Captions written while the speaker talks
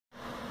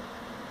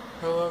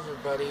Hello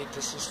everybody,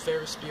 this is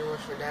Ferris Bueller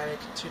Fanatic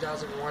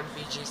 2001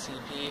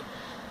 VGCP,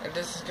 and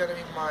this is going to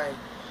be my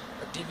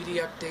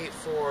DVD update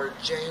for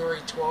January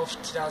 12th,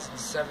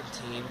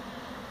 2017,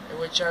 in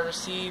which I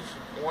received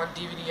one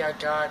DVD I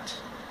got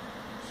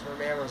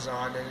from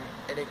Amazon,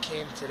 and it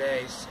came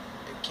today.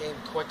 It came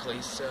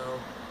quickly, so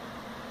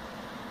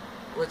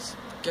let's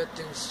get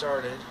things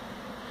started.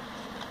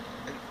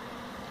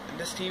 And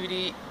this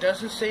DVD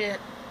doesn't say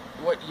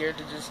what year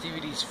this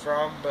DVD is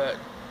from,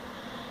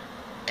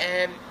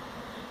 and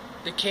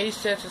the case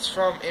says it's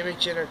from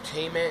Image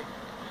Entertainment,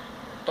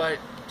 but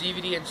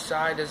DVD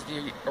inside is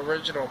the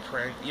original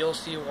print. You'll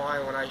see why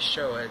when I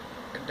show it.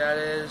 And that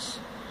is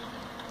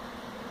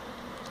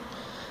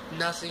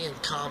Nothing in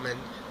Common.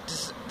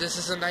 This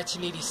is a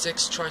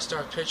 1986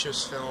 TriStar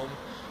Pictures film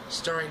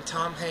starring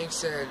Tom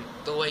Hanks and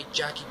the late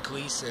Jackie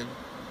Gleason.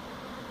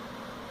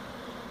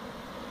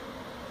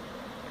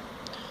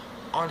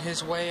 On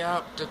his way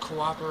up the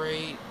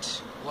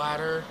cooperate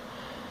ladder,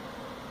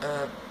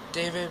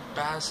 David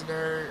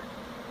Basner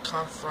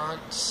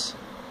confronts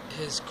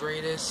his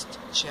greatest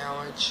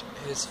challenge,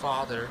 his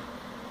father.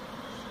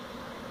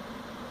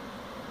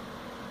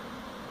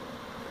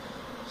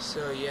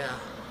 So yeah,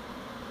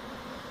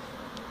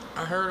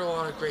 I heard a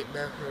lot of great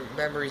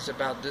memories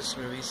about this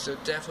movie, so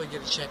definitely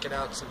gonna check it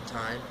out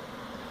sometime.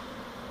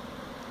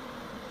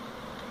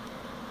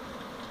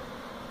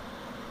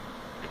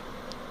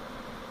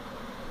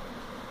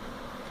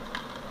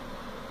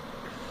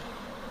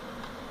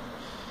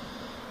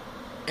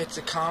 It's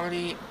a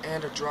comedy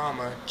and a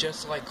drama,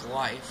 just like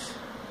life.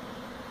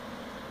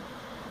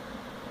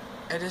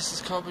 And this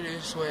is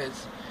co-produced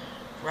with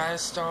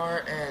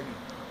Radistar and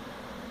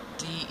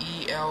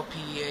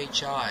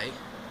DELPHI.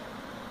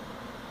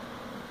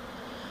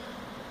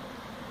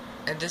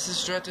 And this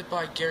is directed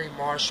by Gary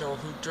Marshall,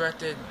 who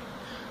directed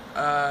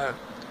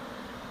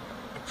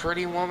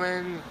Pretty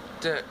Woman,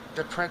 The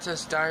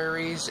Princess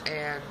Diaries,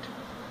 and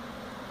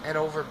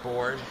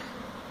Overboard.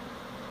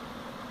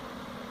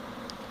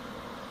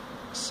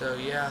 So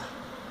yeah,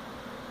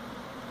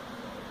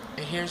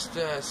 and here's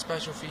the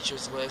special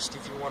features list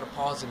if you want to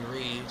pause and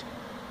read.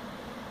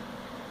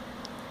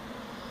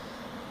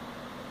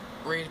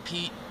 Rated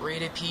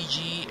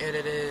PG, and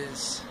it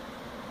is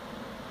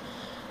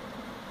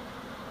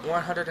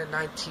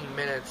 119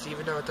 minutes,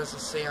 even though it doesn't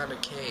say on the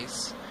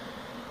case.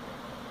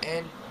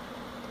 And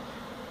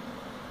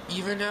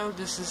even though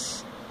this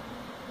is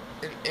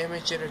an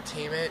Image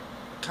Entertainment,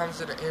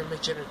 comes in an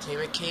Image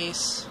Entertainment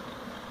case,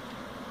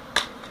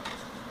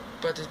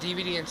 but the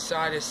DVD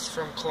inside is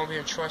from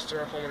Columbia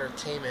TriStar Home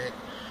Entertainment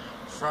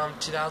from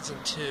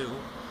 2002.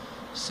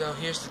 So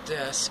here's the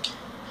disc,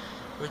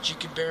 which you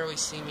can barely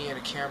see me in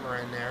a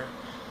camera in there.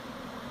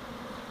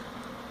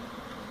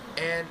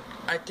 And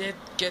I did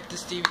get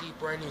this DVD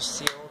brand new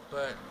sealed,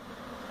 but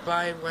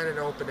I went and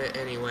opened it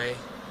anyway.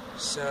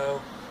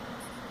 So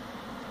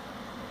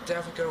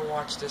definitely gonna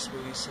watch this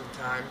movie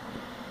sometime.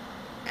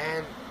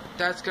 And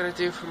that's going to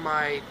do for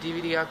my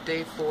DVD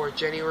update for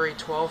January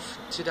 12th,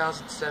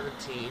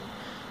 2017.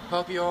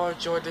 Hope you all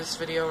enjoyed this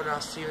video, and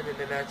I'll see you in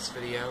the next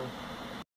video.